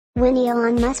When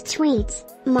Elon Musk tweets,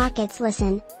 markets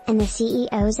listen, and the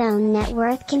CEO's own net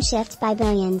worth can shift by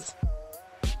billions.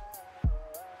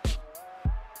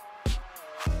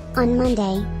 On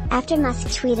Monday, after Musk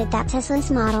tweeted that Tesla's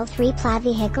Model 3 Plaid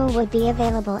vehicle would be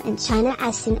available in China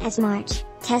as soon as March,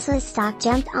 Tesla's stock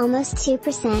jumped almost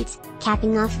 2%,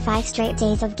 capping off 5 straight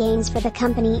days of gains for the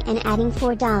company and adding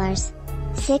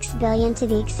 $4.6 billion to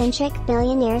the eccentric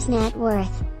billionaire's net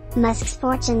worth. Musk's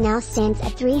fortune now stands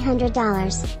at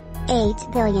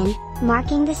 $300.8 billion,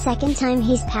 marking the second time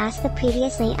he's passed the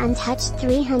previously untouched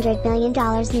 $300 billion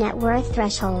net worth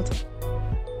threshold.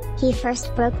 He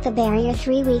first broke the barrier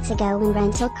 3 weeks ago when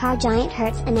rental car giant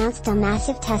Hertz announced a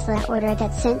massive Tesla order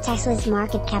that sent Tesla's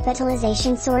market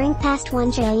capitalization soaring past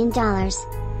 $1 trillion.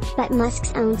 But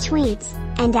Musk's own tweets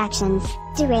and actions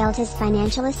derailed his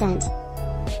financial ascent.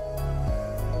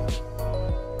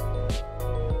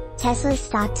 Tesla's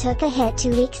stock took a hit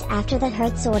 2 weeks after the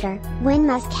Hertz order, when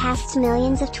Musk asked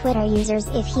millions of Twitter users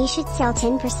if he should sell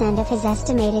 10% of his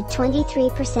estimated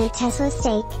 23% Tesla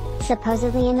stake,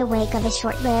 supposedly in the wake of a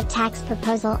short-lived tax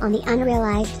proposal on the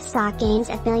unrealized stock gains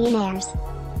of billionaires.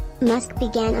 Musk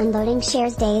began unloading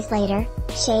shares days later,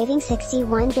 shaving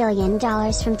 $61 billion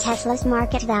from Tesla's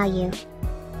market value.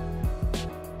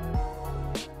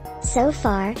 So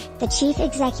far, the chief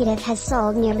executive has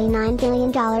sold nearly $9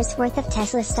 billion worth of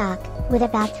Tesla stock, with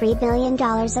about $3 billion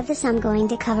of the sum going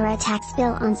to cover a tax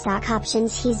bill on stock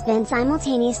options he's been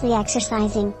simultaneously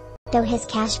exercising. Though his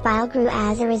cash pile grew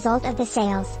as a result of the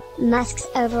sales, Musk's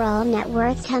overall net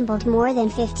worth tumbled more than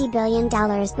 $50 billion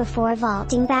before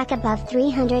vaulting back above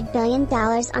 $300 billion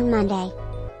on Monday.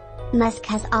 Musk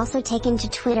has also taken to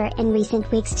Twitter in recent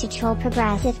weeks to troll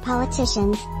progressive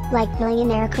politicians, like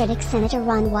billionaire critic Senator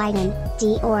Ron Wyden,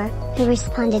 Dr., who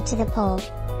responded to the poll.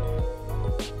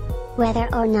 Whether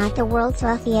or not the world's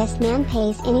wealthiest man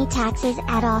pays any taxes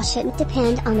at all shouldn't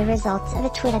depend on the results of a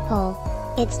Twitter poll.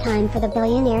 It's time for the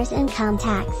billionaire's income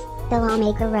tax, the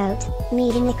lawmaker wrote,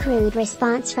 meeting the crude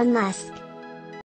response from Musk.